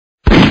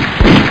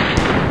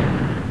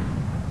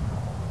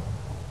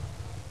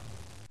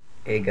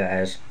Hey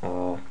guys,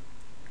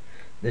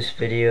 this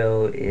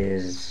video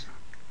is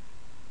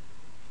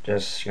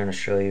just going to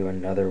show you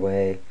another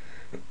way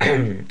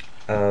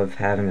of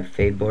having a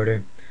fade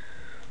border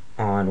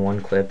on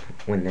one clip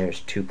when there's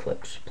two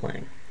clips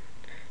playing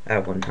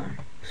at one time.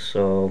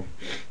 So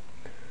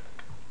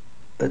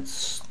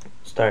let's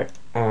start.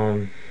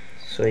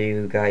 So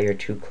you got your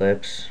two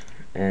clips,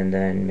 and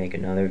then make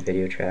another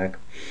video track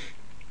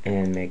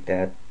and make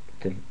that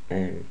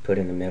and put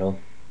in the middle,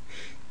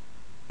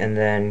 and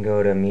then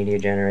go to media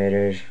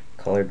generators,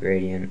 color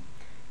gradient,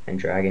 and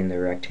drag in the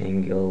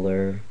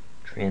rectangular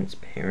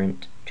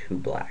transparent to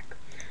black,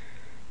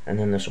 and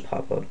then this will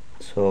pop up.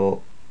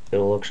 So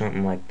it'll look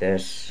something like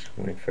this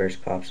when it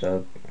first pops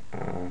up.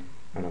 I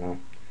don't know,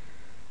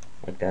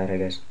 like that, I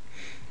guess.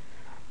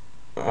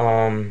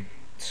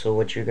 So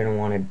what you're gonna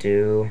want to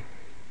do,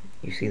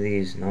 you see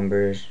these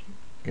numbers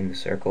in the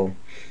circle.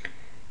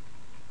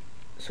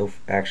 So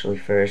actually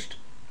first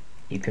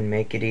you can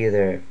make it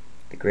either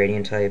the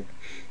gradient type,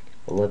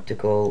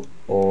 elliptical,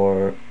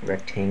 or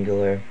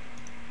rectangular.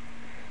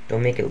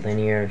 Don't make it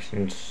linear,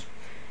 since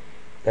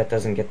that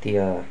doesn't get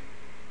the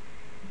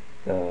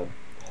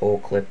whole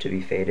clip to be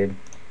faded,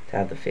 to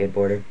have the fade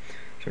border.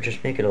 So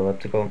just make it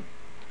elliptical.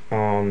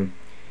 Then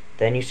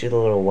you see the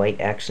little white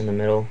X in the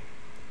middle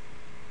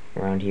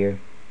around here.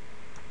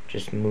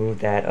 Just move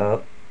that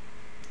up.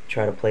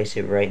 Try to place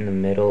it right in the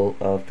middle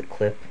of the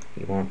clip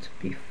you want to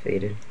be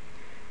faded,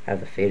 have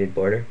the faded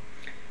border.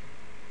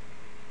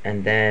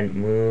 And then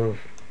move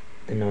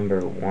the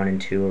number 1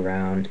 and 2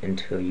 around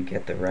until you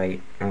get the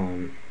right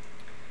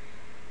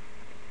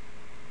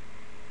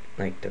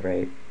like the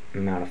right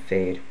amount of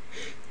fade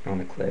on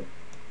the clip.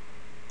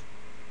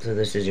 So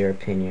this is your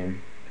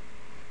opinion,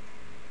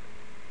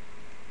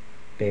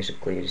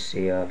 basically, to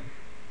see to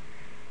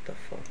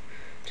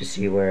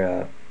see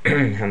where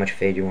how much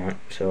fade you want.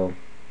 So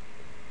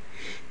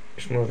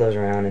just move those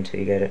around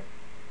until you get it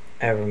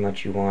however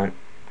much you want,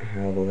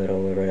 however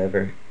little or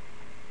whatever.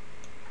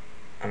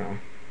 I don't know.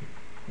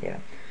 Yeah,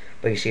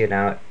 but you see it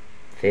now, it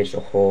fades the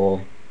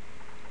whole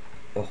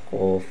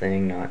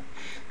thing,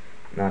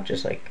 not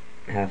just like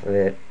half of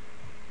it.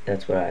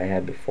 That's what I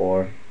had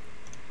before.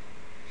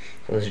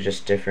 So this is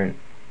just a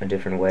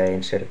different way.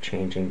 Instead of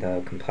changing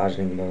the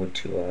compositing mode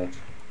to a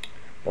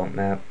bump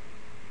map,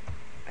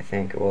 I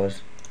think it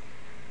was.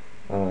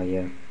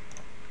 Yeah.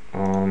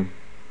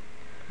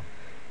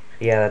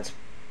 Yeah, that's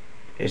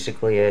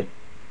basically it.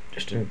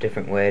 Just a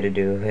different way to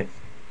do it.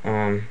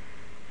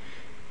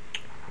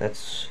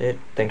 That's it.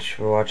 Thanks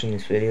for watching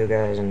this video,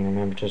 guys, and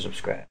remember to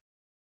subscribe.